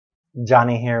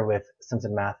Johnny here with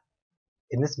Simpson Math.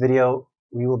 In this video,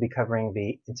 we will be covering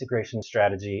the integration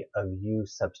strategy of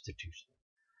u-substitution.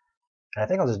 And I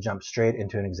think I'll just jump straight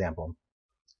into an example.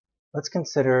 Let's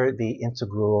consider the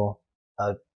integral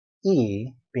of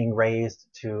e being raised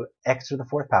to x to the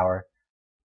fourth power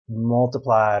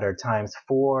multiplied or times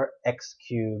 4x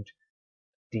cubed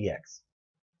dx.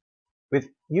 With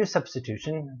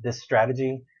u-substitution, this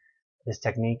strategy, this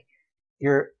technique,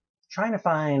 you're trying to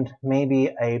find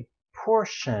maybe a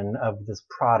portion of this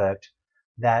product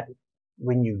that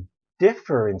when you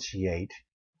differentiate,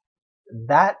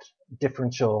 that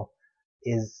differential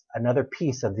is another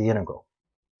piece of the integral.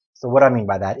 So what I mean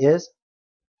by that is,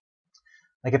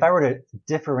 like if I were to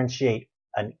differentiate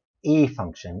an e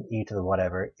function, e to the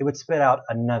whatever, it would spit out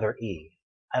another e.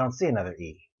 I don't see another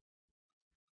e.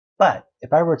 But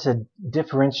if I were to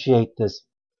differentiate this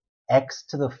x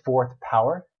to the fourth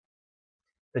power,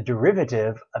 the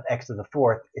derivative of x to the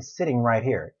fourth is sitting right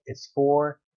here. It's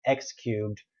 4x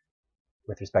cubed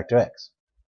with respect to x.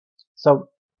 So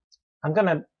I'm going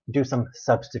to do some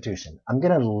substitution. I'm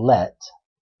going to let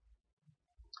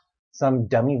some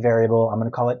dummy variable, I'm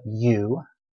going to call it u.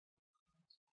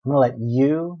 I'm going to let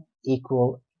u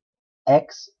equal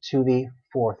x to the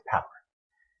fourth power.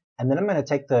 And then I'm going to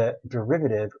take the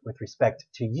derivative with respect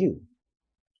to u.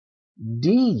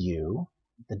 du,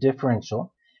 the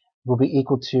differential, will be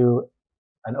equal to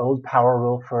an old power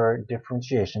rule for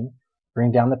differentiation.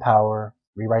 Bring down the power,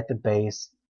 rewrite the base,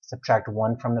 subtract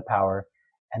 1 from the power,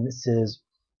 and this is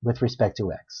with respect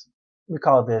to x. We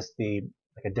call this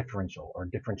like a differential or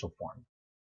differential form.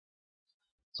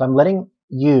 So I'm letting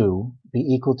u be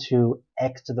equal to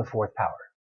x to the fourth power.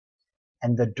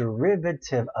 And the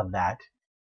derivative of that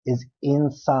is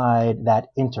inside that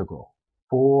integral,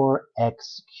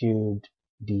 4x cubed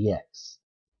dx.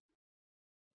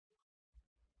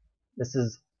 This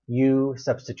is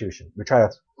u-substitution. We try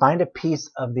to find a piece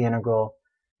of the integral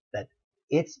that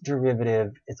its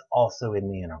derivative is also in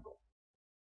the integral.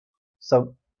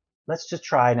 So let's just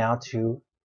try now to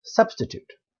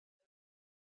substitute.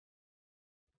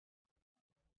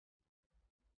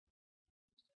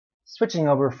 Switching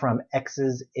over from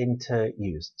x's into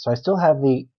u's. So I still have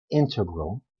the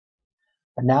integral,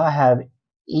 but now I have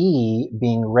e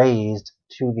being raised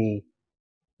to the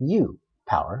u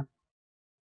power.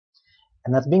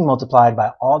 And that's being multiplied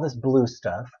by all this blue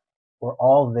stuff, or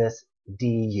all this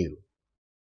du.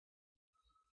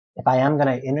 If I am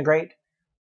going to integrate,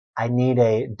 I need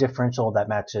a differential that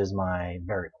matches my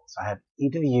variable. So I have e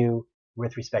to the u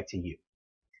with respect to u.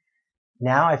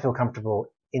 Now I feel comfortable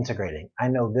integrating. I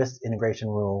know this integration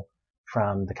rule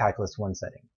from the Calculus 1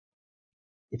 setting.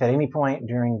 If at any point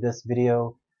during this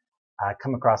video I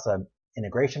come across an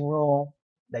integration rule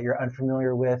that you're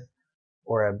unfamiliar with,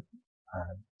 or a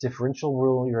differential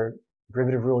rule, your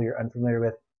derivative rule you're unfamiliar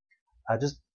with,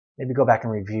 just maybe go back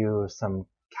and review some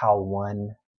Cal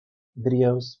 1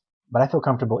 videos, but I feel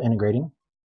comfortable integrating.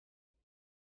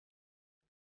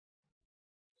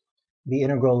 The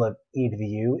integral of e to the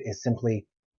u is simply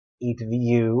e to the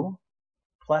u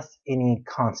plus any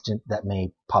constant that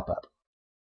may pop up.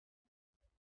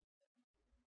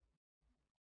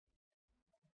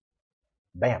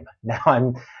 Bam!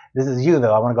 Now this is u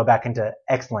though, I want to go back into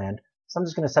x land. So I'm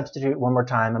just going to substitute one more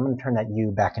time. I'm going to turn that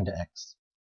u back into x.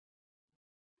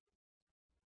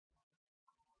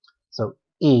 So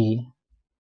e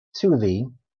to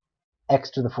the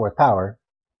x to the fourth power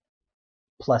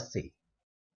plus c.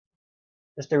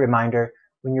 Just a reminder,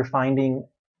 when you're finding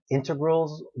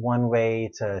integrals, one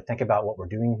way to think about what we're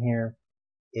doing here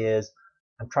is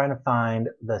I'm trying to find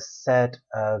the set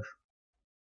of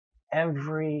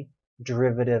every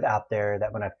derivative out there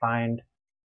that when I find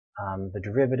the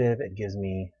derivative, it gives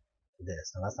me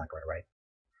this. No, that's not quite right.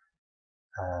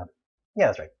 Yeah,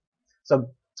 that's right. So,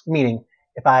 meaning,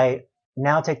 if I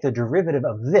now take the derivative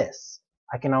of this,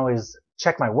 I can always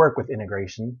check my work with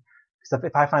integration. So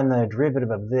if I find the derivative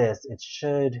of this, it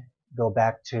should go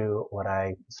back to what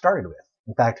I started with.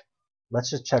 In fact,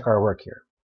 let's just check our work here.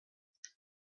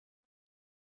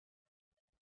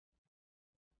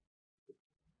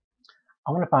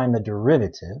 I want to find the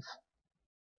derivative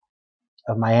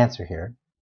of my answer here,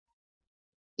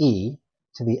 e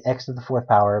to the x to the fourth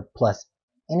power plus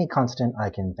any constant I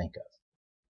can think of.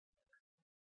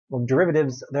 Well,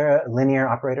 derivatives, they're a linear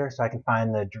operator, so I can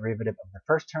find the derivative of the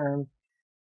first term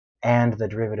and the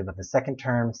derivative of the second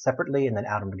term separately and then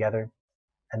add them together.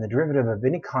 And the derivative of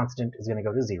any constant is going to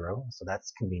go to 0, so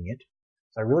that's convenient.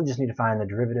 So I really just need to find the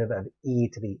derivative of e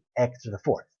to the x to the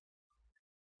fourth.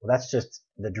 Well, that's just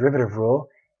the derivative rule.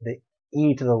 The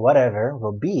e to the whatever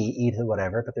will be e to the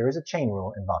whatever, but there is a chain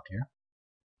rule involved here.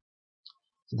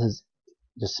 So this is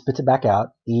just spits it back out,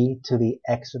 e to the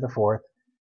x to the fourth,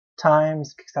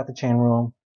 times, kicks out the chain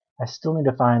rule. I still need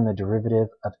to find the derivative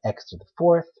of x to the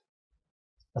fourth.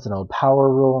 That's an old power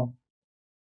rule.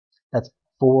 That's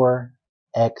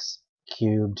 4x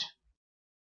cubed.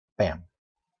 Bam.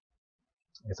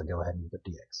 I guess I'll go ahead and put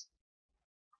dx.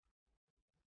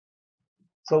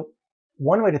 So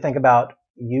one way to think about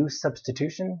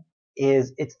u-substitution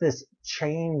is it's this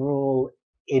chain rule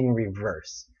in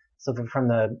reverse. So from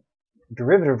the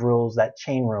derivative rules, that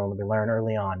chain rule that we learned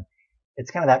early on,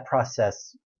 it's kind of that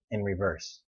process in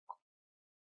reverse.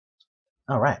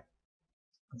 All right,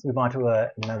 let's move on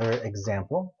to another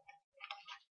example.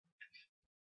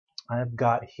 I've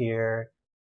got here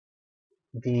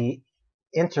the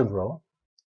integral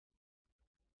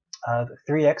of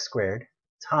 3x squared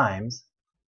times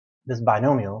this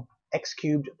binomial x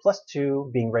cubed plus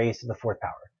 2 being raised to the fourth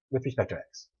power with respect to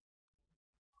x.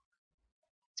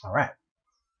 All right,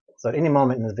 so at any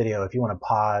moment in the video, if you want to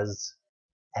pause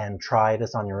and try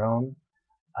this on your own,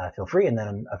 feel free, and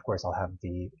then of course I'll have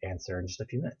the answer in just a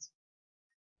few minutes.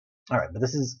 All right, but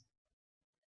this is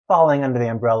falling under the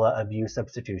umbrella of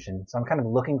u-substitution, so I'm kind of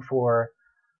looking for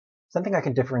something I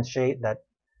can differentiate that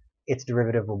its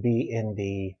derivative will be in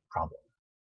the problem.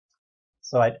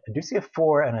 So I do see a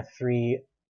 4 and a 3,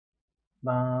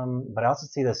 but I also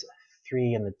see this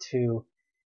 3 and the 2.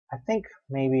 I think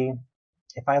maybe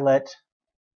if I let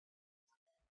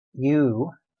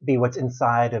u be what's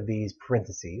inside of these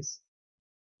parentheses,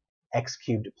 x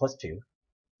cubed plus 2,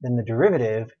 then the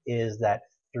derivative is that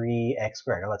 3x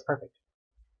squared. Oh, that's perfect.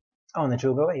 Oh, and the 2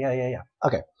 will go away? Yeah.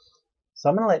 Okay. So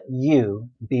I'm going to let u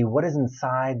be what is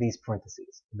inside these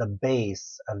parentheses, the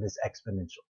base of this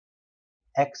exponential,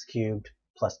 x cubed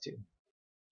plus 2.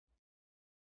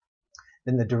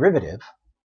 Then the derivative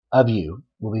of u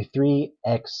will be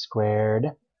 3x squared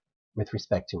with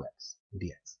respect to x,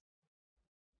 dx.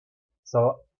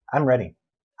 So I'm ready.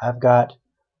 I've got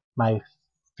my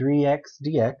 3x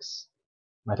dx,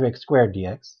 my 3x squared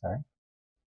dx, sorry,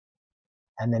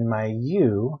 and then my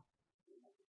u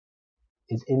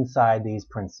is inside these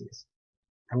parentheses.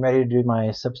 I'm ready to do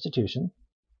my substitution.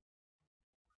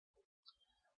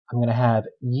 I'm going to have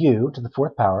u to the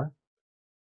fourth power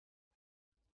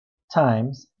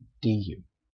times du.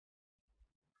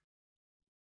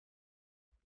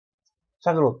 So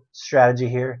I have a little strategy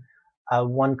here.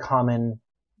 One common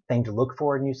thing to look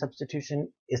for in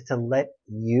u-substitution is to let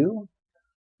u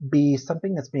be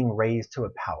something that's being raised to a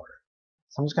power.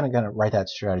 So I'm just going to write that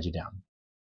strategy down.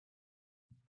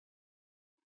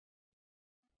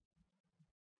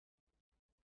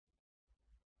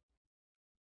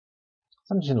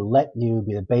 So I'm just going to let u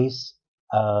be the base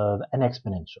of an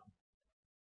exponential.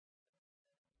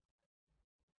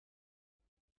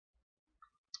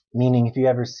 Meaning if you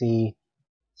ever see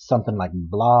something like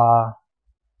blah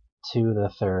to the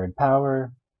third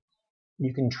power,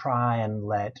 you can try and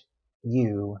let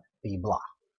u be blah.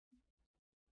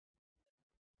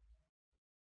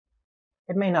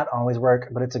 It may not always work,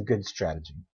 but it's a good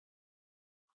strategy.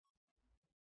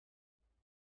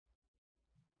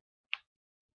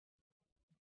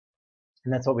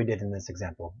 And that's what we did in this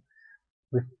example.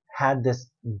 We've had this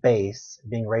base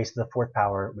being raised to the fourth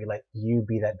power. We let u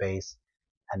be that base,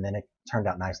 and then it turned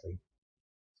out nicely.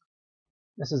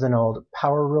 This is an old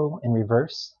power rule in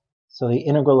reverse. So the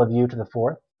integral of u to the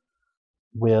fourth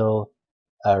will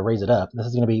raise it up. This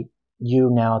is going to be u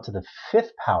now to the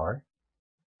fifth power.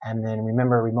 And then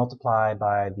remember, we multiply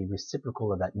by the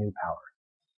reciprocal of that new power.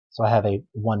 So I have a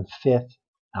 1/5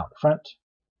 out front.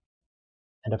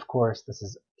 And of course, this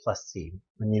is plus c.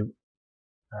 When you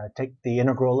take the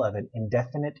integral of an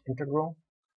indefinite integral,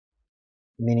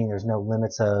 meaning there's no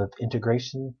limits of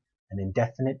integration, an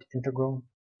indefinite integral,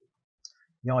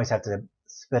 you always have to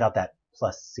spit out that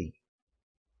plus c.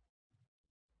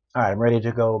 All right, I'm ready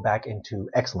to go back into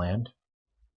x land.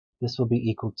 This will be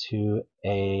equal to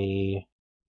a,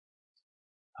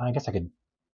 I guess I could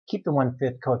keep the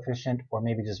 1/5 coefficient, or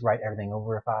maybe just write everything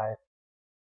over a 5.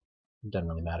 It doesn't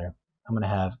really matter. I'm going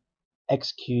to have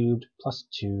x cubed plus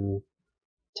 2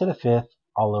 to the 5th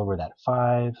all over that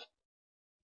 5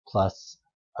 plus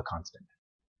a constant.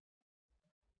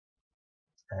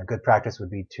 And a good practice would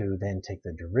be to then take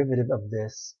the derivative of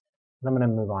this. And I'm going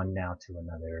to move on now to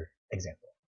another example.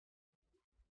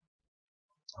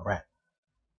 All right.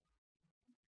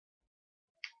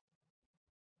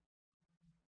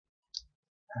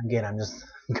 Again, I'm just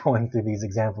going through these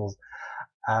examples.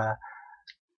 All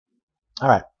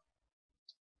right.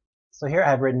 So here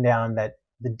I've written down that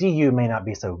the du may not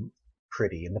be so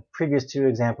pretty. In the previous two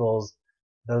examples,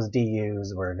 those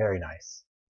du's were very nice.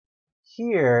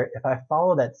 here, if I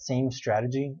follow that same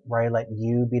strategy where I let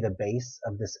u be the base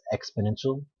of this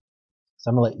exponential, so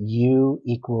I'm going to let u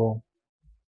equal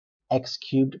x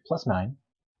cubed plus 9,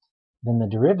 then the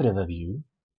derivative of u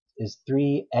is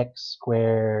 3x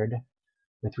squared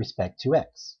with respect to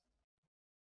x.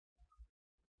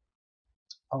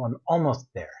 Oh, I'm almost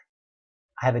there.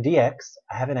 I have a dx,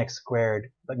 I have an x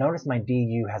squared, but notice my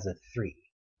du has a 3.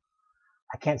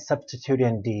 I can't substitute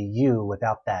in du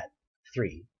without that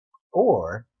 3.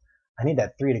 Or, I need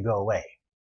that 3 to go away.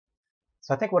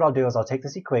 So I think what I'll do is I'll take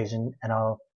this equation and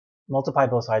I'll multiply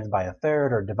both sides by a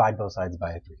third or divide both sides by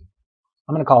a 3.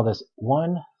 I'm going to call this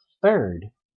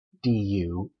 1/3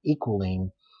 du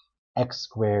equaling x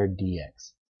squared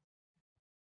dx.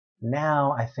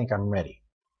 Now I think I'm ready.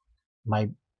 My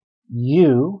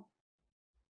u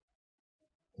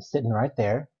is sitting right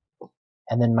there,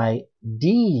 and then my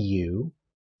du,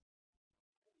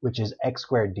 which is x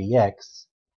squared dx,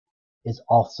 is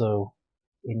also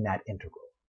in that integral.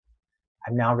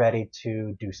 I'm now ready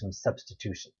to do some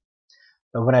substitution.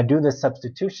 But when I do this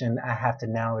substitution, I have to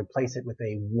now replace it with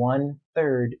a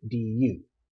 1/3 du.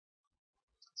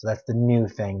 So that's the new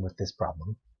thing with this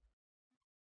problem.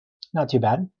 Not too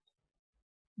bad.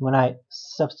 When I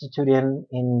substitute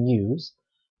in u's,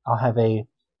 I'll have a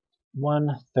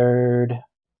 1/3,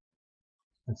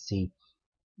 let's see,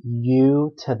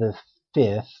 u to the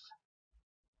 5th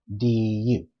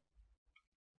du.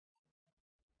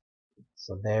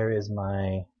 So there is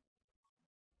my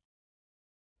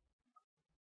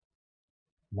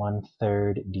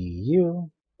 1/3 du,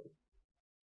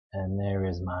 and there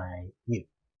is my u.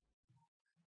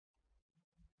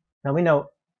 Now we know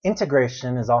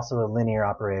integration is also a linear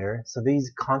operator, so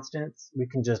these constants, we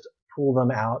can just pull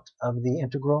them out of the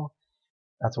integral.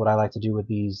 That's what I like to do with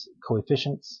these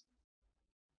coefficients.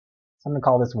 So I'm going to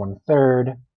call this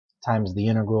 1/3 times the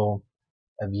integral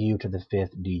of u to the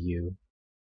 5th du.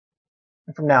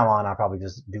 And from now on, I'll probably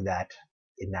just do that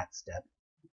in that step.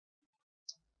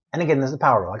 And again, this is the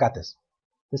power rule. I got this.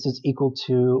 This is equal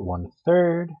to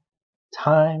 1/3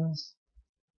 times,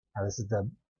 now this is the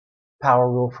power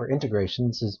rule for integration.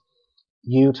 This is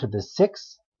u to the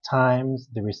 6th times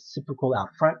the reciprocal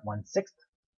out front, 1/6.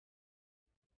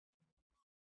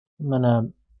 I'm going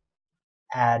to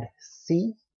add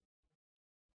c,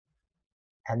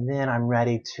 and then I'm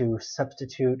ready to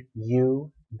substitute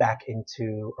u back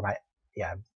into, or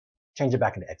change it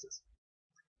back into x's.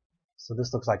 So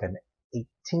this looks like an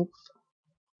 18th.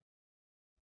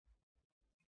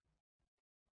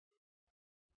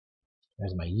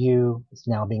 There's my u. It's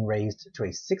now being raised to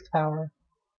a 6th power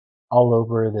all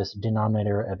over this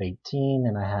denominator of 18,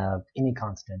 and I have any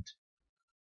constant.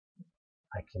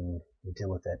 I can deal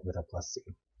with it with a plus c.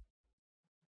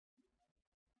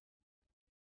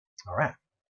 All right.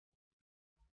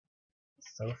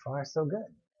 So far, so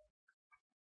good.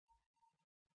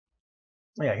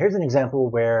 Yeah, here's an example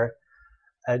where,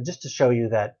 just to show you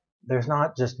that there's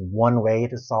not just one way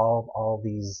to solve all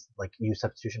these like u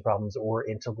substitution problems or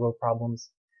integral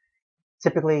problems.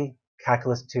 Typically,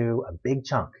 Calculus 2, a big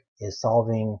chunk, is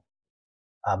solving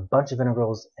a bunch of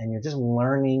integrals, and you're just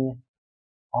learning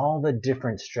all the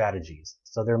different strategies.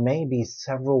 So there may be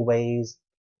several ways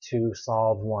to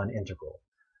solve one integral.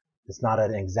 It's not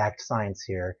an exact science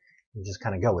here. You just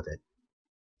kind of go with it.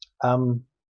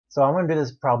 So I'm going to do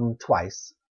this problem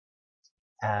twice,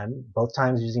 and both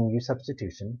times using u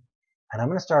substitution. And I'm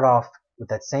going to start off with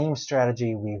that same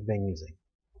strategy we've been using.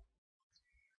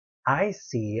 I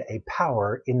see a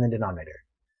power in the denominator.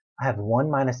 I have 1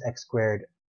 minus x squared.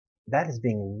 That is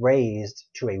being raised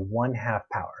to a 1/2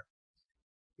 power.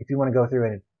 If you want to go through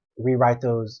and rewrite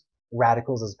those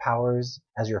radicals as powers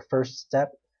as your first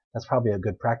step, that's probably a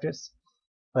good practice.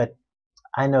 But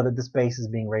I know that this base is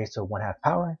being raised to a 1/2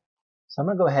 power. So I'm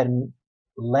going to go ahead and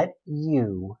let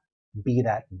u be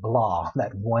that blah,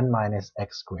 that 1 minus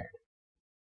x squared.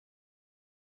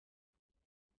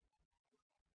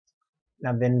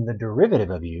 Now then the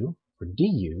derivative of u, or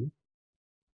du,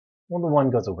 well, the 1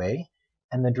 goes away,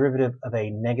 and the derivative of a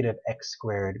negative x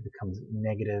squared becomes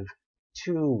negative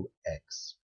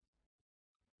 2x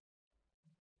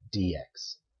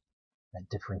dx, that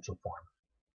differential form.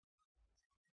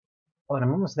 Oh, and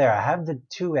I'm almost there. I have the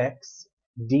 2x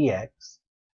dx.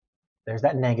 There's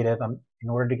that negative. In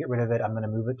order to get rid of it, I'm going to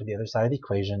move it to the other side of the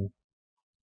equation.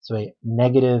 So a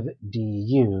negative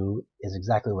du is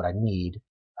exactly what I need,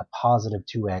 a positive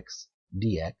 2x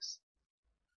dx.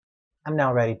 I'm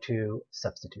now ready to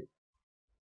substitute.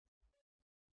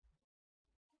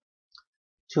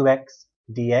 2x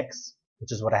dx,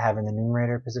 which is what I have in the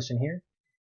numerator position here,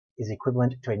 is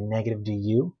equivalent to a negative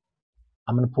du.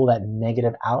 I'm going to pull that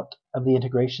negative out of the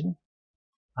integration.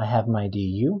 I have my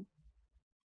du.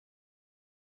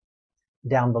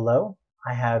 Down below,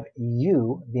 I have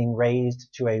u being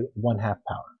raised to a 1/2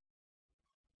 power,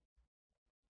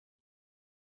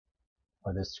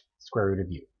 or the square root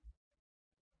of u.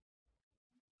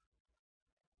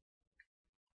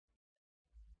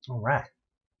 All right.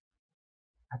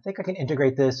 I think I can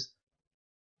integrate this.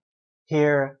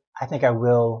 Here, I think I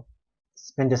will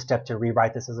spend a step to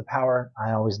rewrite this as a power.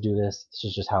 I always do this. This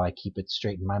is just how I keep it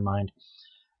straight in my mind.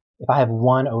 If I have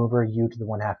 1 over u to the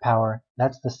 1/2 power,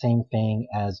 that's the same thing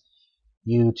as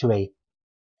u to a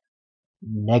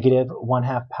negative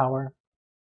 1/2 power.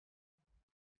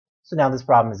 So now this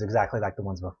problem is exactly like the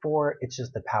ones before. It's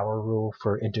just the power rule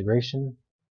for integration.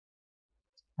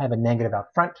 I have a negative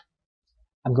out front.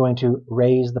 I'm going to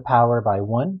raise the power by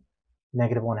 1.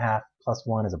 Negative 1/2 plus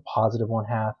 1 is a positive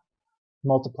 1/2.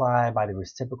 Multiply by the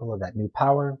reciprocal of that new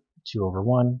power, 2 over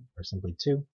 1, or simply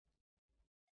 2.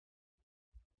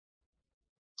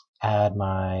 Add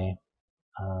my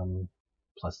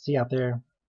plus c out there.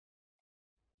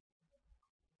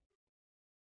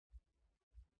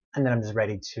 And then I'm just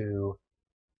ready to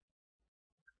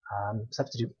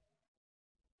substitute.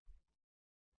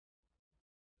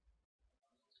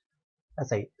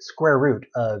 That's a square root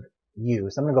of u.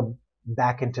 So I'm going to go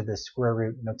back into the square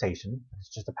root notation. It's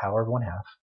just the power of 1/2.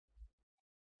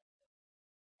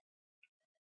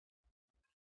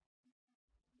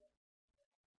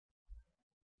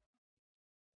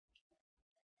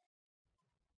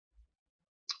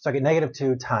 So I get negative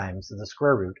 2 times the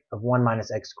square root of 1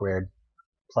 minus x squared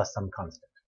plus some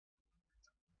constant.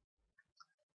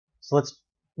 So let's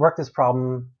work this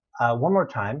problem one more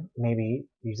time, maybe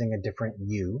using a different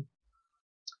u.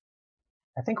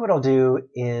 I think what I'll do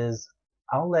is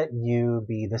I'll let u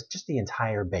be just the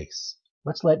entire base.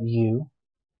 Let's let u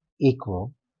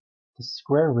equal the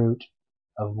square root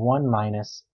of 1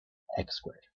 minus x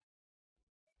squared.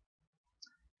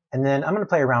 And then I'm going to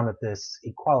play around with this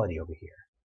equality over here.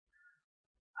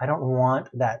 I don't want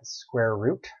that square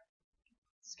root.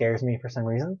 It scares me for some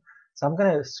reason. So I'm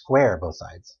going to square both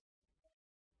sides.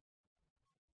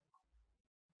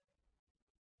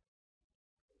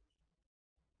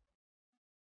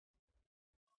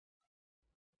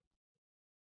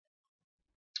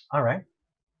 All right.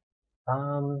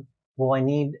 Well, I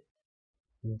need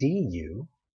du.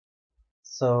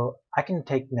 So I can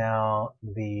take now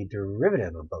the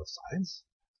derivative of both sides.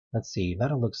 Let's see,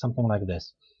 that'll look something like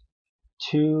this.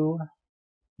 2u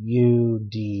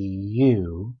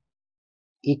du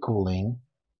equaling,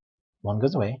 1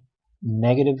 goes away,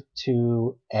 negative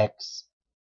 2x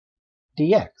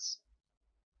dx.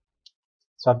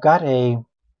 So I've got a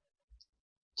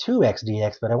 2x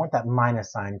dx, but I want that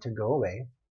minus sign to go away.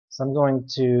 So I'm going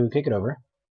to kick it over.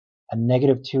 A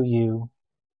negative 2u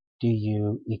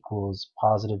du equals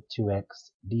positive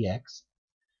 2x dx.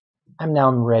 I'm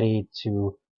now ready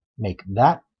to make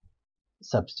that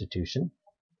substitution.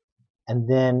 And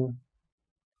then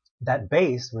that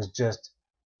base was just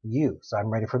u, so I'm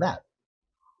ready for that.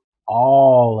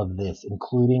 All of this,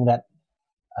 including that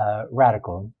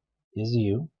radical, is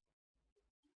u.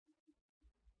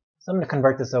 So I'm going to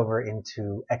convert this over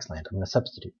into xland. I'm going to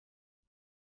substitute.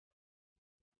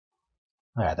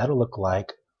 All right, that'll look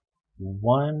like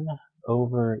 1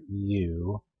 over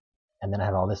u, and then I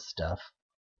have all this stuff.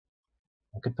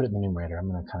 I could put it in the numerator. I'm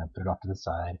going to kind of put it off to the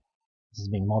side. This is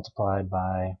being multiplied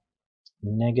by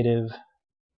negative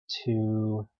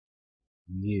 2u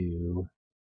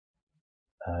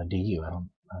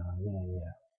du.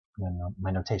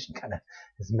 My notation kind of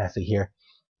is messy here.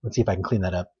 Let's see if I can clean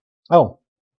that up. Oh,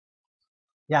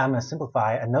 yeah, I'm going to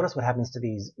simplify, and notice what happens to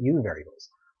these u variables.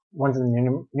 One's in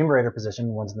the numerator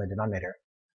position, one's in the denominator.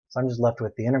 So I'm just left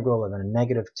with the integral of a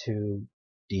negative 2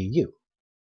 du.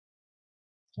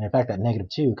 And in fact, that negative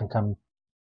 2 can come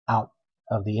out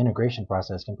of the integration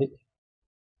process completely.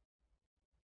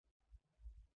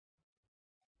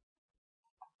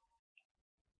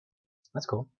 That's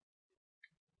cool.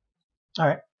 All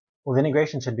right. Well, the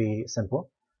integration should be simple.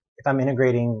 If I'm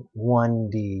integrating 1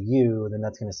 du, then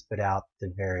that's going to spit out the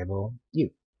variable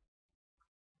u.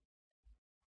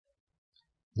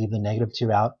 Leave the negative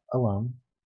 2 out alone.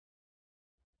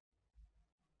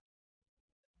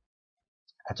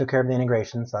 I took care of the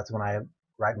integration, so that's when I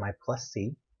write my plus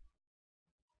c.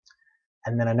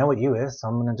 And then I know what u is, so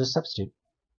I'm going to just substitute.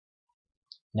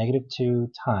 Negative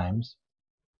 2 times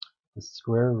the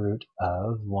square root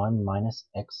of 1 minus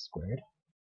x squared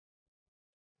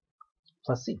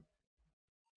plus c.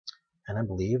 And I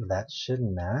believe that should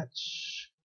match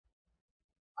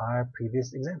our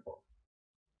previous example.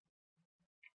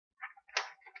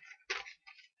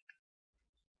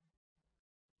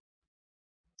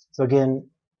 So again,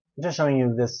 I'm just showing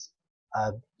you this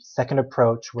second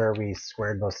approach where we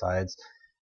squared both sides.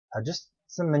 Just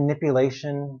some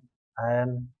manipulation,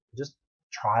 just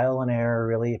trial and error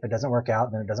really. If it doesn't work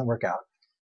out, then it doesn't work out.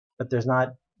 But there's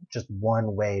not just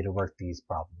one way to work these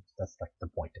problems. That's like the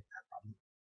point of that problem.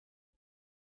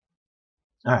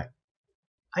 All right,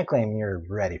 I claim you're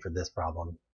ready for this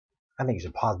problem. I think you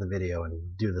should pause the video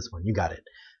and do this one. You got it.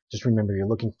 Just remember you're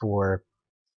looking for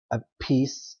a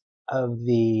piece of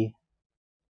the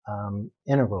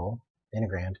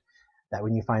integrand, that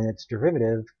when you find its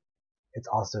derivative, it's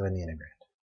also in the integrand.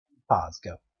 Pause,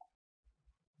 go.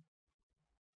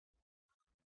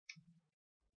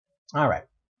 All right,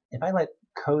 if I let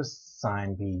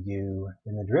cosine be u,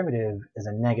 then the derivative is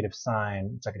a negative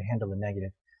sign, which I can handle the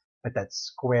negative, but that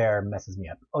square messes me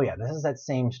up. Oh yeah, this is that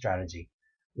same strategy.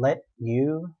 Let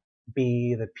u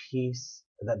be the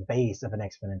base of an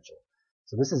exponential.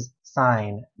 So this is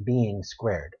sine being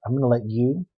squared. I'm going to let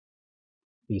u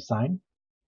be sine,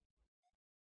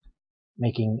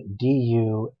 making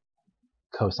du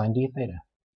cosine d theta.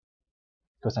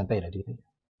 Cosine theta d theta.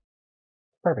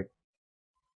 Perfect.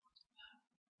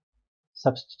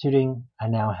 Substituting, I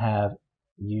now have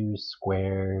u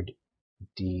squared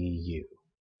du.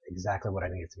 Exactly what I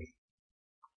need it to be.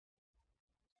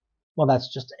 Well,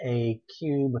 that's just a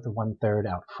cube with a 1/3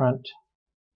 out front.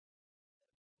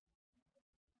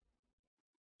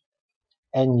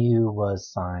 Nu was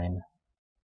sine,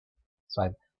 so I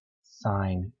have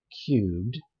sine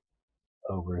cubed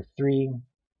over 3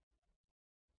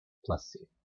 plus c.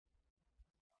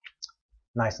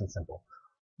 Nice and simple.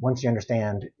 Once you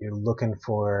understand, you're looking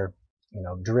for,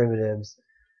 derivatives.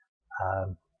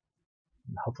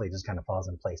 Hopefully it just kind of falls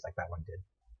in place like that one did.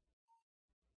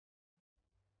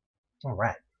 All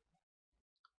right.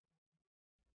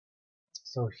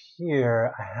 So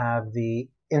here I have the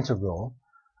integral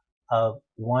of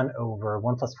 1 over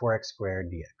 1 plus 4x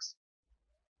squared dx.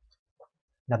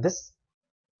 Now this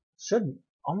should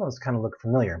almost kind of look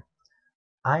familiar.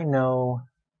 I know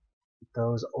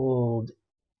those old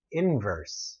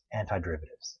inverse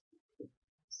antiderivatives.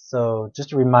 So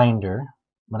just a reminder,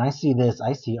 when I see this,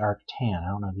 I see arctan. I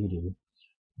don't know if you do.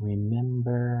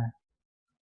 Remember,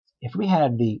 if we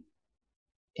had the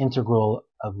integral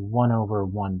of 1 over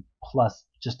 1 plus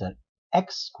just an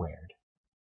x squared,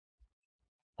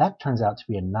 that turns out to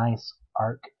be a nice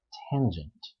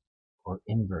arctangent, or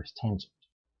inverse tangent.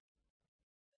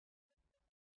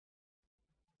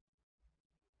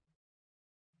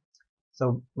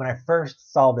 So when I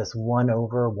first saw this 1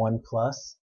 over 1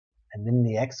 plus, and then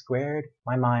the x squared,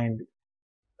 my mind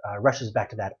rushes back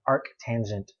to that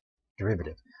arctangent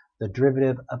derivative. The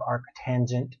derivative of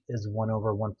arctangent is 1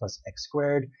 over 1 plus x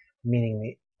squared, meaning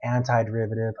the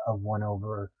antiderivative of 1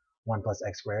 over 1 plus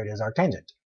x squared is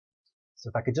arctangent. So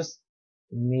if I could just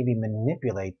maybe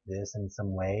manipulate this in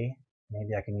some way,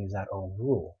 maybe I can use that old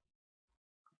rule.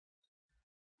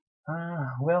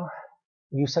 Well,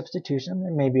 u-substitution,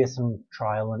 there may be some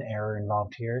trial and error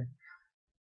involved here.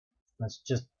 Let's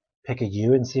just pick a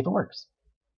u and see if it works.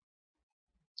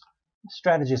 The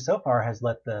strategy so far has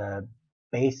let the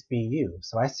base be u.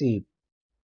 So I see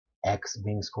x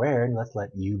being squared. Let's let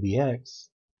u be x.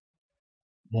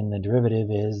 Then the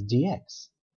derivative is dx.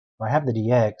 Well, I have the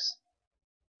dx,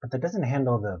 but that doesn't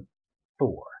handle the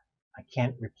 4. I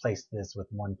can't replace this with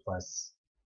 1 plus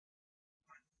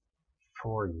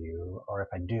 4u, or if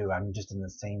I do, I'm just in the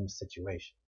same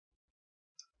situation.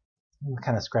 I'll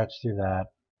kind of scratch through that.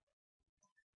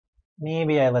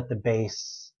 Maybe I let the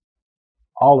base,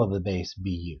 all of the base,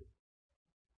 be u.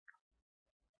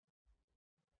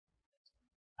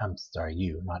 I'm sorry,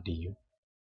 u, not du.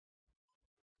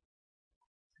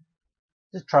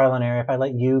 Just trial and error. If I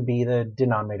let u be the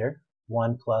denominator,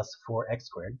 1 plus 4x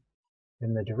squared,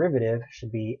 then the derivative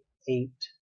should be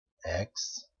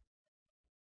 8x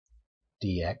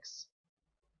dx.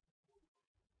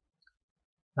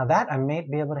 Now that I may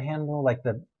be able to handle, like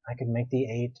I could make the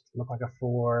 8 look like a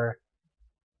 4,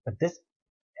 but this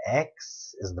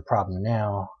x is the problem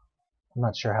now. I'm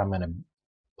not sure how I'm going to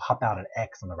pop out an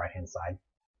x on the right hand side.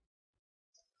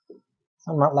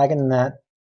 So I'm not liking that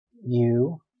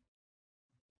u.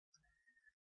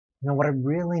 What I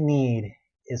really need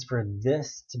is for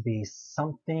this to be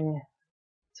something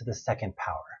to the second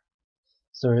power.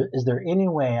 So is there any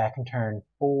way I can turn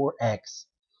 4x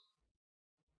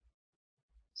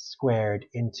squared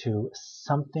into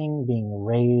something being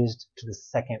raised to the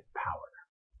second power?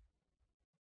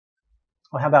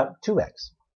 Well, how about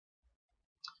 2x?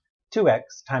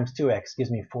 2x times 2x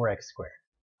gives me 4x squared.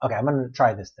 Okay, I'm going to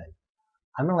try this then.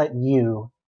 I'm going to let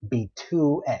u be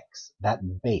 2x, that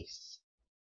base.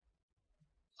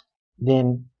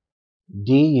 Then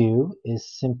du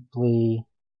is simply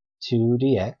 2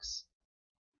 dx.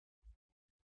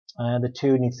 The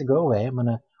 2 needs to go away. I'm going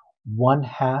to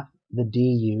 1/2 the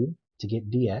du to get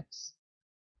dx.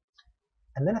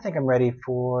 And then I think I'm ready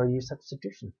for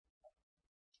u-substitution.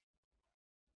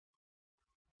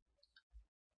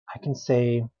 I can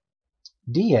say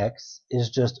dx is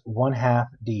just 1/2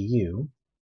 du.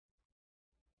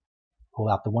 Pull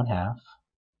out the 1/2.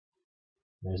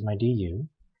 There's my du.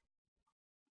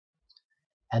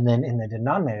 And then in the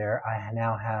denominator, I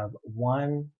now have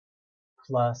 1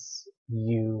 plus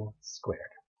u squared.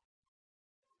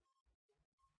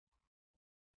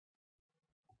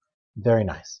 Very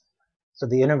nice. So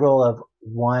the integral of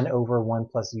 1 over 1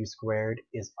 plus u squared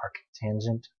is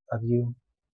arctangent of u.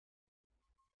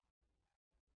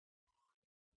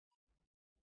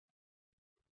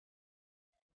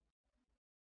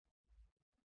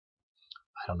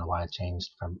 I don't know why I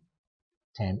changed from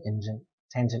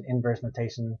tangent inverse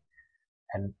notation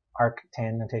and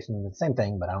arctan notation, the same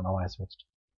thing, but I don't know why I switched.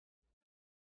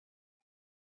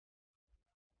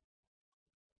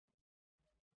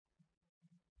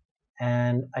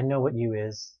 And I know what u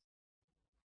is.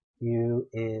 U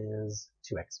is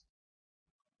 2x.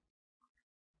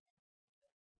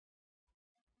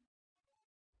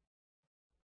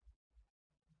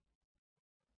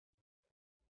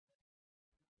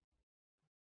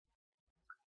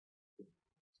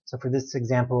 So for this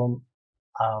example,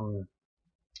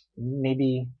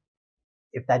 maybe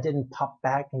if that didn't pop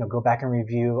back, go back and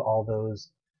review all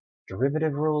those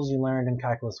derivative rules you learned in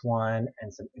Calculus 1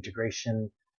 and some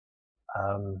integration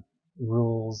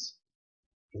rules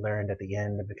you learned at the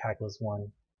end of the Calculus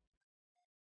 1.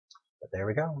 But there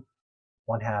we go.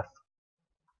 1/2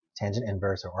 tangent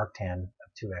inverse or arctan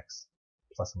of 2x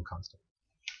plus some constant.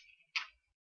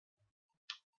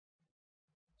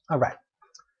 All right.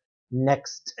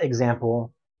 Next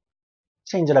example,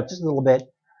 change it up just a little bit.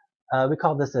 We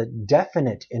call this a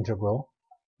definite integral.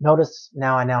 Notice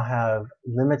now I now have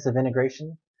limits of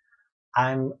integration.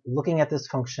 I'm looking at this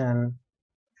function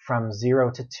from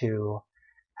 0 to 2,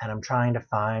 and I'm trying to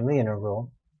find the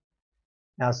integral.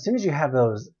 Now, as soon as you have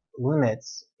those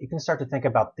limits, you can start to think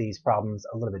about these problems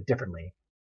a little bit differently.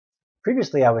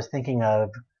 Previously, I was thinking of,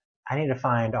 I need to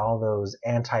find all those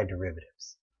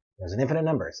antiderivatives. There's an infinite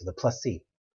number, so the plus c.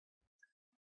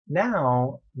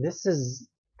 Now, this is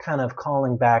kind of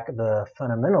calling back the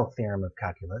fundamental theorem of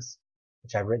calculus,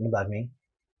 which I've written above me,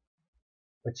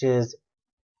 which is,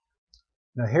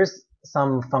 here's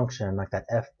some function like that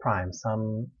f prime,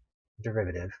 some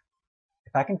derivative.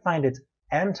 If I can find its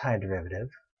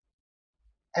antiderivative,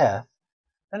 f,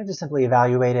 then I just simply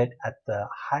evaluate it at the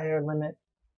higher limit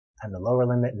and the lower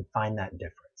limit and find that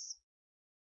difference.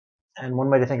 And one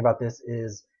way to think about this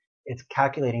is it's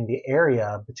calculating the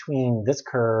area between this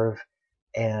curve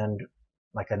and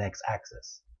like an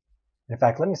x-axis. In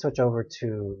fact, let me switch over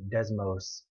to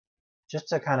Desmos just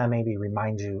to kind of maybe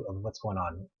remind you of what's going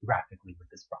on graphically with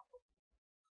this problem.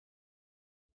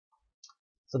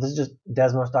 So this is just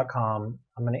desmos.com.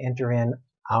 I'm going to enter in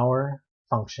our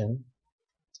function.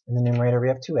 In the numerator, we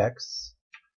have 2x.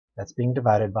 That's being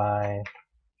divided by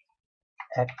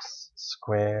x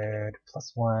squared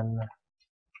plus 1.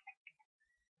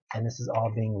 And this is all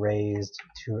being raised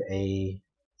to a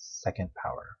second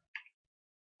power.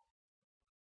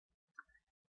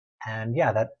 And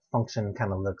yeah, that function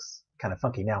kind of looks kind of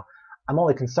funky. Now, I'm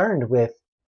only concerned with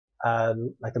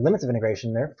like the limits of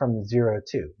integration. They're from 0 to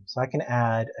 2. So I can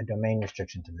add a domain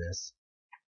restriction to this.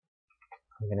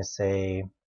 I'm going to say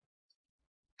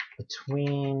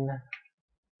between,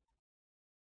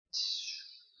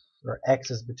 or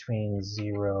x is between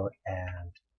 0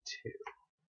 and 2.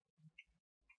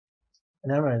 And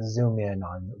then I'm going to zoom in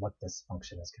on what this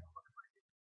function is going to look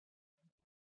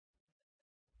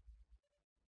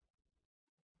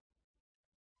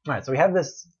like. All right, so we have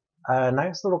this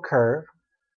nice little curve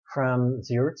from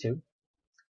 0 to 2.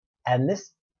 And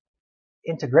this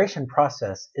integration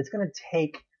process, it's going to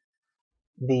take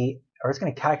it's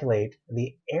going to calculate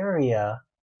the area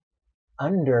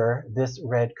under this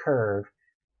red curve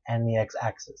and the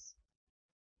x-axis.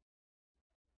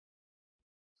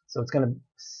 So it's going to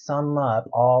sum up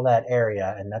all that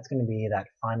area, and that's going to be that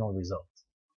final result.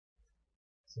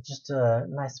 So just a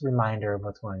nice reminder of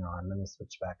what's going on. Let me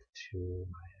switch back to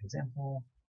my example.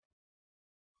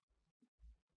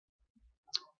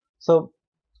 So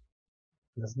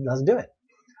let's do it.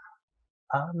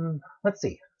 Let's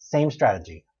see. Same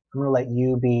strategy. I'm going to let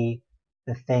u be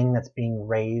the thing that's being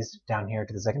raised down here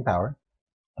to the second power.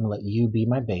 I'm going to let u be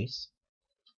my base,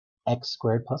 x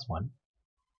squared plus 1.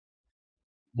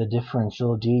 the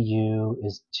differential du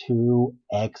is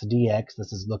 2x dx.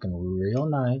 This is looking real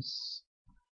nice.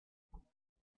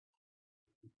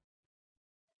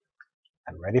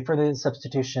 I'm ready for the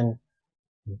substitution,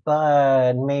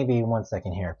 but maybe one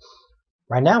second here.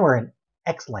 Right now we're in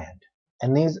x land,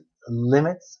 and these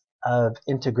limits of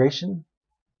integration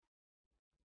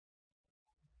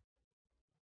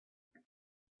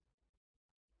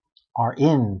are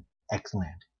in x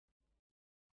land.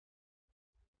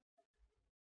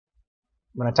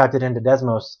 When I typed it into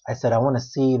Desmos, I said I want to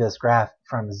see this graph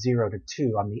from 0 to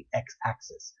 2 on the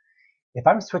x-axis. If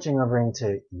I'm switching over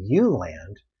into u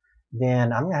land,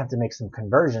 then I'm going to have to make some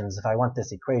conversions if I want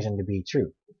this equation to be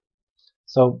true.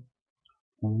 So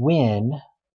when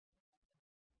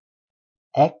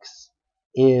x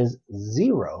is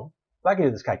 0, if I can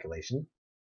do this calculation,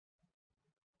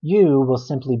 u will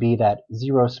simply be that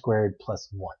 0 squared plus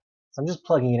 1. So I'm just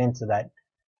plugging it into that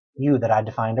u that I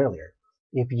defined earlier.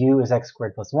 If u is x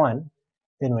squared plus 1,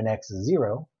 then when x is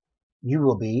 0, u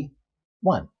will be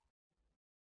 1.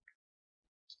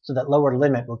 So that lower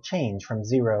limit will change from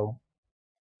 0,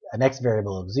 an x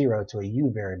variable of 0, to a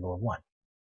u variable of 1.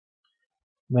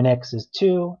 When x is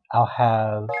 2, I'll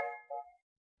have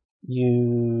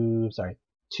 2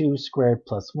 squared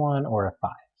plus 1, or a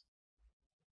 5.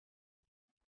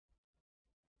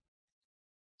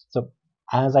 So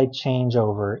as I change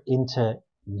over into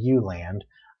u land,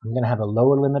 I'm going to have a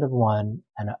lower limit of 1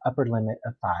 and an upper limit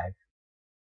of 5.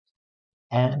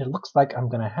 And it looks like I'm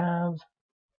going to have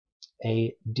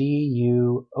a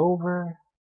du over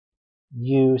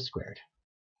u squared.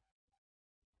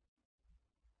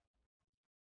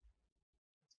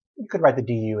 You could write the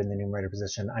du in the numerator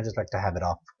position. I just like to have it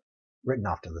written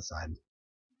off to the side.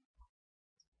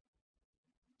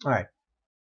 All right.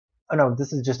 Oh no,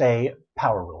 this is just a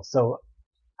power rule. So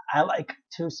I like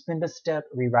to spend a step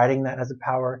rewriting that as a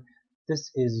power.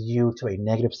 This is u to a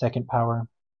negative second power.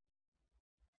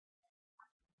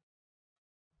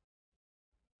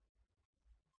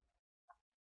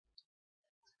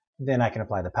 Then I can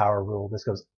apply the power rule. This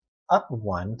goes up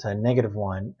 1 to negative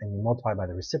 1, and you multiply by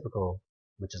the reciprocal,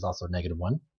 which is also negative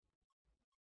 1.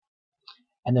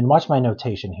 And then watch my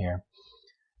notation here.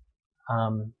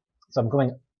 So I'm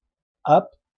going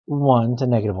up 1 to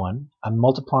negative 1. I'm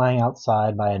multiplying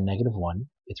outside by a negative 1.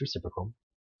 It's reciprocal.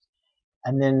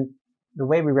 And then the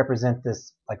way we represent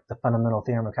this, like the fundamental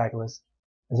theorem of calculus,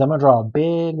 is I'm going to draw a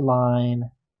big line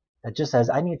that just says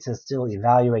I need to still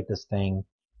evaluate this thing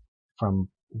from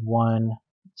 1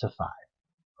 to 5,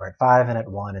 or at 5 and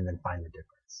at 1, and then find the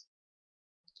difference.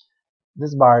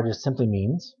 This bar just simply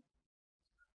means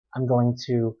I'm going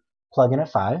to plug in at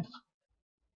 5.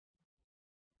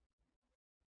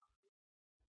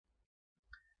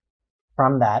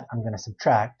 From that, I'm going to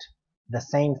subtract the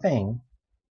same thing,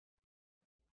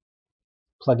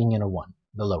 plugging in a 1,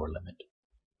 the lower limit.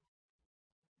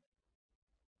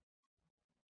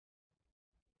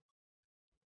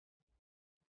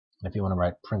 And if you want to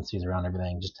write parentheses around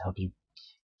everything, just to help you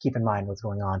keep in mind what's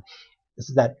going on, this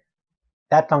is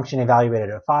that function evaluated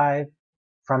at 5.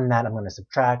 From that, I'm going to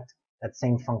subtract that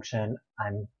same function.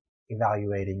 I'm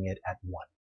evaluating it at 1.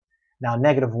 Now,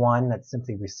 negative 1, that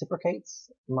simply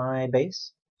reciprocates my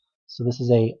base. So this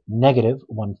is a negative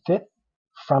 1/5.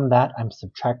 From that, I'm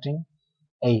subtracting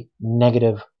a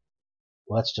negative,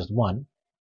 well, that's just 1.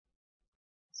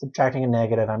 Subtracting a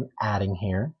negative, I'm adding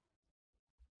here.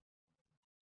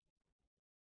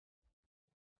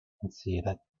 Let's see,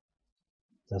 that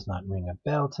does not ring a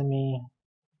bell to me,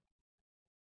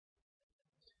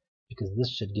 because this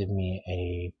should give me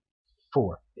a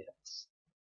 4/5.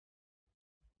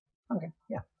 Okay,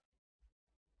 yeah.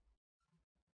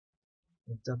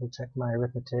 Double check my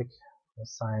arithmetic.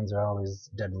 Those signs are always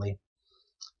deadly.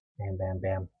 Bam, bam,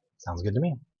 bam. Sounds good to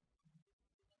me.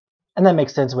 And that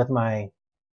makes sense with my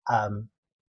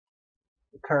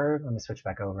curve. Let me switch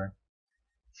back over.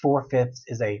 4/5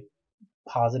 is a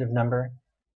positive number.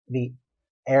 The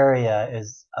area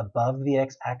is above the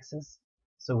x-axis,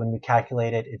 so when we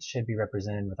calculate it, it should be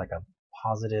represented with like a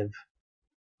positive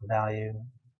value.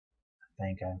 I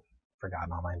think I've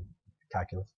forgotten all my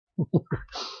calculus.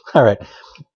 All right,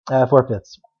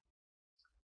 4/5.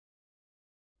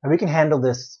 And we can handle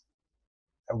this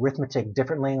arithmetic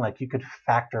differently. Like you could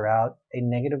factor out a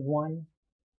negative 1,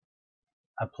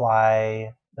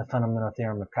 apply the fundamental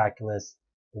theorem of calculus,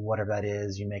 whatever that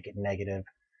is, you make it negative,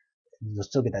 you'll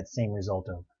still get that same result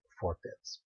of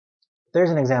 4/5.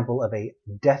 There's an example of a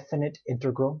definite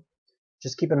integral.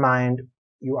 Just keep in mind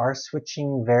you are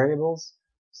switching variables,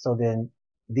 so then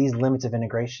these limits of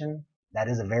integration, that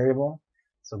is a variable,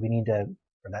 so we need to,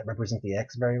 or that represents the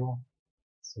x variable,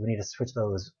 so we need to switch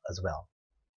those as well.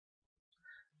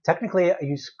 Technically,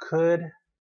 you could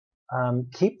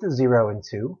keep the 0 and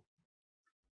 2.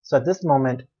 So at this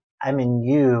moment, I'm in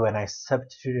U and I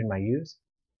substituted my U's.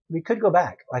 We could go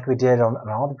back like we did on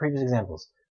all the previous examples,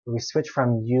 where we switch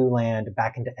from U land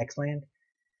back into X land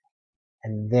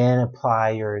and then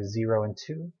apply your 0 and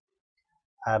 2.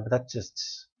 But that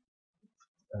just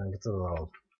gets a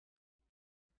little,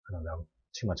 I don't know,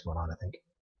 too much going on, I think.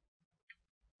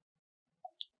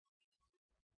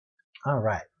 All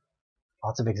right,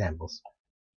 lots of examples.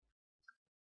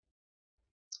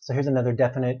 So here's another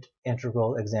definite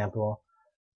integral example.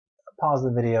 Pause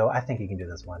the video. I think you can do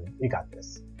this one. You got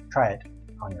this. Try it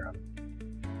on your own.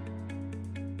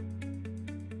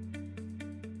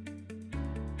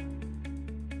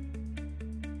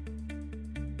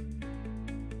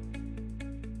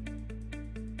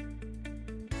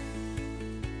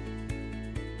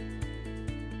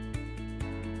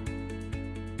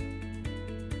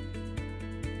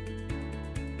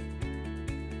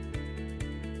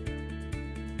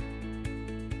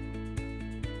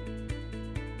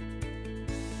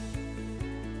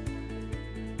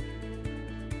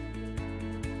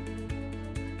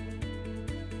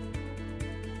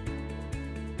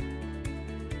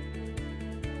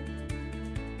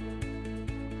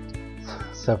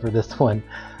 So for this one,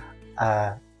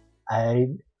 I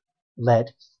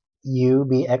let u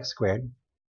be x squared.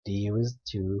 du is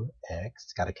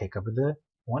 2x. Got to kick over the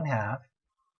 1/2.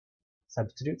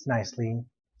 Substitutes nicely.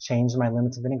 Change my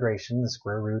limits of integration. The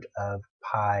square root of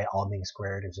pi, all being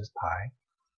squared, is just pi.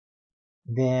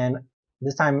 Then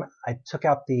this time I took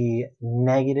out the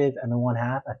negative and the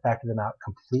 1/2. I factored them out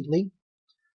completely.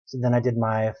 So then I did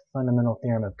my fundamental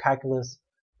theorem of calculus,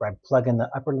 where I plug in the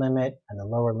upper limit and the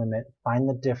lower limit, find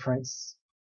the difference,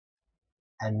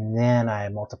 and then I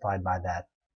multiplied by that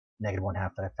negative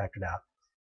 1/2 that I factored out.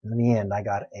 And in the end, I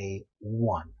got a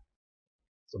 1.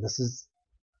 So this is,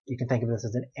 you can think of this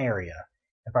as an area.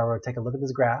 If I were to take a look at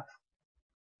this graph,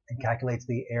 it calculates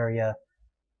the area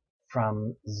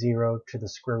from 0 to the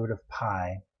square root of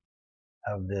pi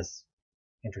of this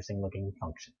interesting looking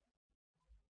function.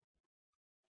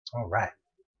 All right.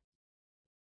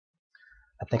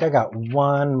 I think I got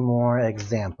one more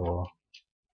example.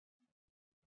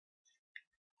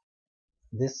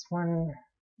 This one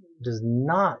does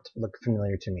not look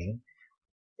familiar to me.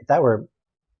 If that were,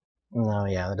 no,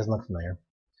 yeah, that doesn't look familiar.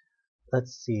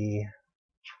 Let's see.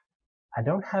 I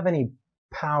don't have any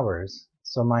powers,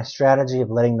 so my strategy of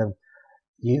letting the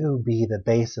u be the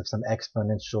base of some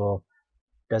exponential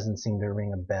doesn't seem to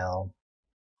ring a bell.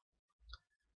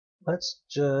 Let's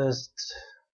just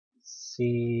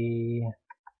see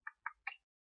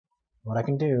what I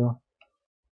can do.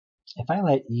 If I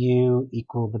let u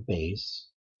equal the base,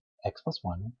 x plus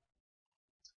 1,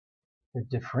 the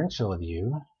differential of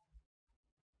u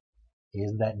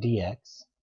is that dx.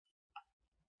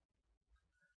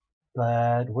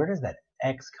 But where does that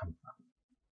x come from?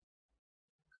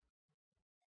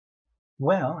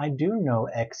 Well, I do know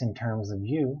x in terms of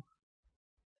u.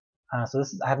 So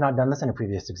this is, I have not done this in a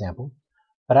previous example,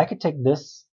 but I could take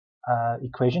this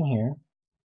equation here,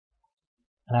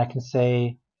 and I can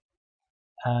say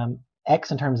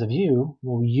x in terms of u,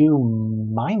 well, u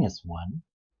minus 1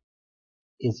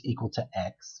 is equal to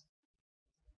x.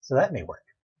 So that may work.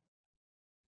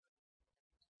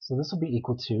 So this will be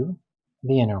equal to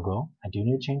the integral. I do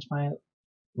need to change my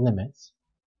limits.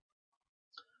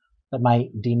 But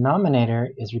my denominator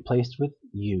is replaced with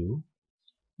u.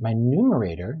 My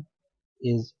numerator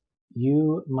is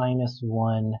u minus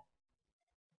 1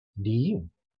 du.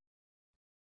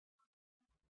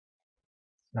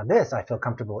 Now this I feel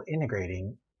comfortable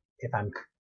integrating if I'm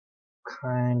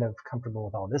kind of comfortable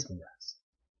with all this mess.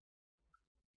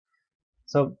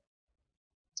 So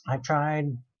I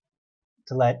tried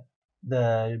to let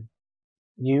the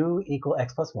u equal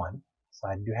x plus 1, so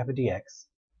I do have a dx,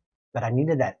 but I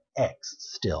needed that x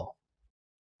still.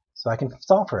 So I can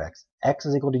solve for x. X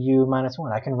is equal to u minus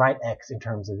 1. I can write x in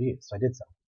terms of u, so I did so.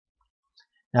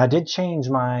 Now I did change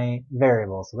my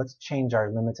variable, so let's change our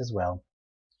limits as well.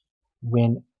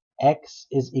 When x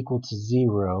is equal to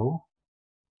 0,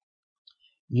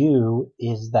 u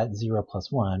is that 0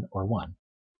 plus 1, or 1.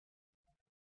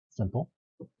 Simple.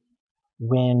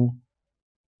 When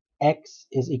x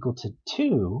is equal to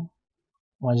 2,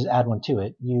 well, I just add 1 to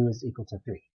it, u is equal to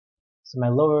 3. So my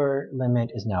lower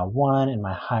limit is now 1, and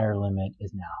my higher limit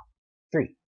is now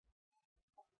 3.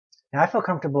 Now I feel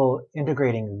comfortable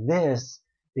integrating this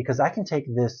because I can take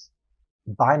this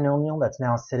binomial that's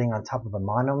now sitting on top of a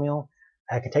monomial.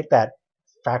 I can take that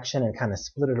fraction and kind of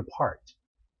split it apart.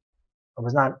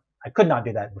 I could not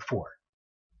do that before.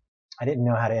 I didn't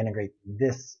know how to integrate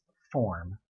this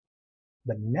form.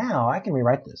 But now I can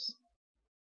rewrite this.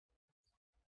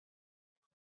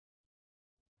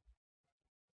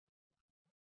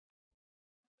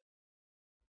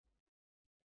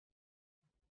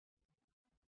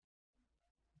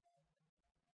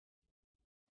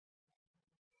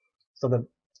 So the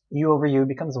u over u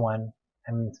becomes 1,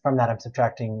 and from that I'm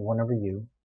subtracting 1 over u,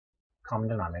 common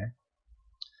denominator.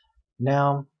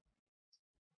 Now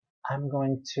I'm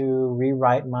going to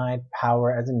rewrite my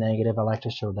power as a negative. I like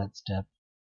to show that step.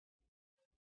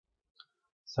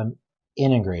 So I'm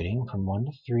integrating from 1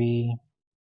 to 3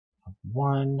 of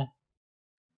 1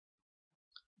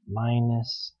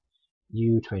 minus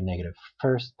u to a negative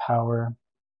first power,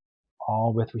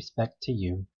 all with respect to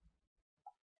u.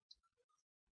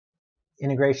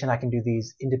 Integration, I can do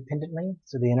these independently.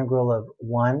 So the integral of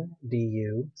 1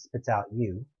 du spits out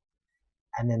u,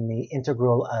 and then the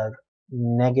integral of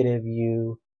negative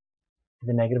u to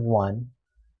the negative 1,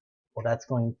 well, that's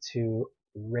going to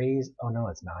raise, oh no,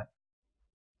 it's not.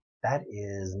 That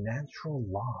is natural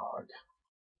log.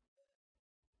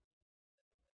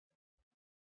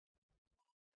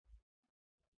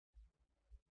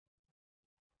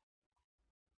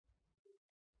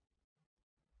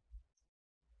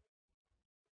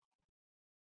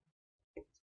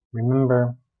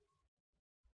 Remember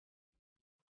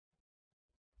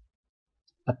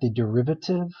that the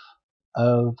derivative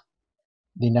of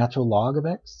the natural log of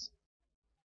x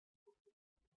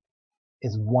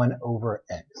is 1 over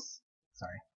x.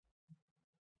 Sorry.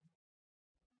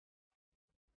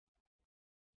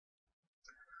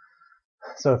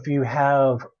 So if you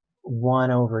have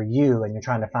 1 over u and you're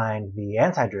trying to find the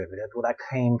antiderivative, well, that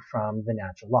came from the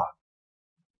natural log.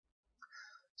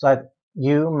 So I have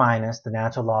u minus the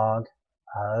natural log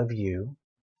of u,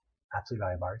 absolute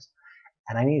value bars,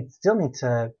 and I still need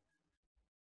to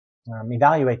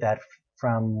evaluate that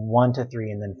from 1 to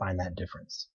 3 and then find that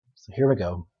difference. So here we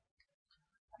go.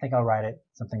 I think I'll write it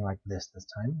something like this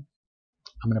time.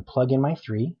 I'm going to plug in my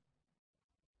 3.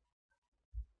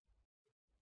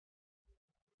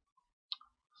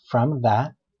 From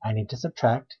that, I need to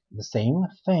subtract the same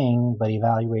thing, but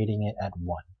evaluating it at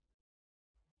 1.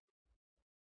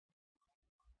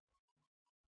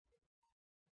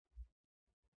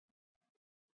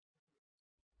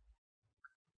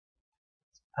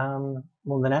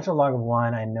 Well, the natural log of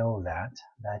 1, I know that.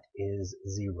 That is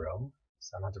 0,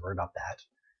 so I don't have to worry about that.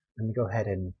 Let me go ahead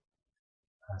and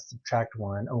subtract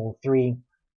 1. Oh, well, 3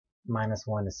 minus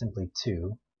 1 is simply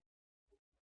 2.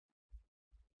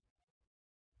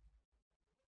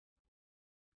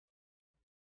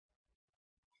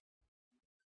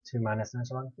 Two minus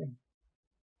natural log of 3.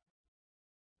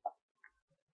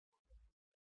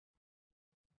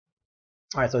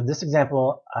 All right, so this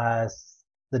example,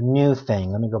 the new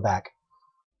thing, let me go back.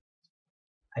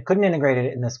 I couldn't integrate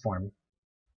it in this form,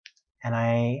 and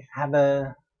I have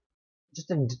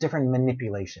just a different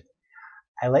manipulation.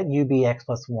 I let u be x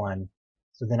plus 1,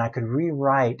 so then I could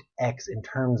rewrite x in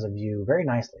terms of u very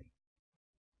nicely.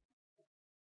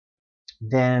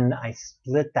 Then I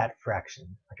split that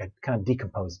fraction, like I kind of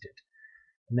decomposed it.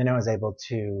 And then I was able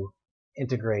to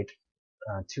integrate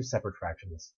two separate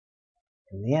fractions.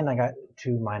 In the end, I got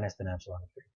 2 minus the natural log of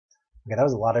 3. Okay, that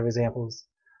was a lot of examples.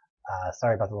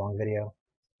 Sorry about the long video,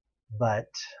 but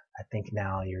I think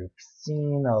now you've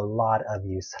seen a lot of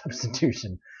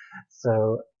u-substitution.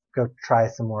 So go try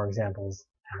some more examples,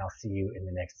 and I'll see you in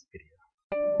the next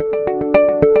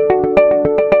video.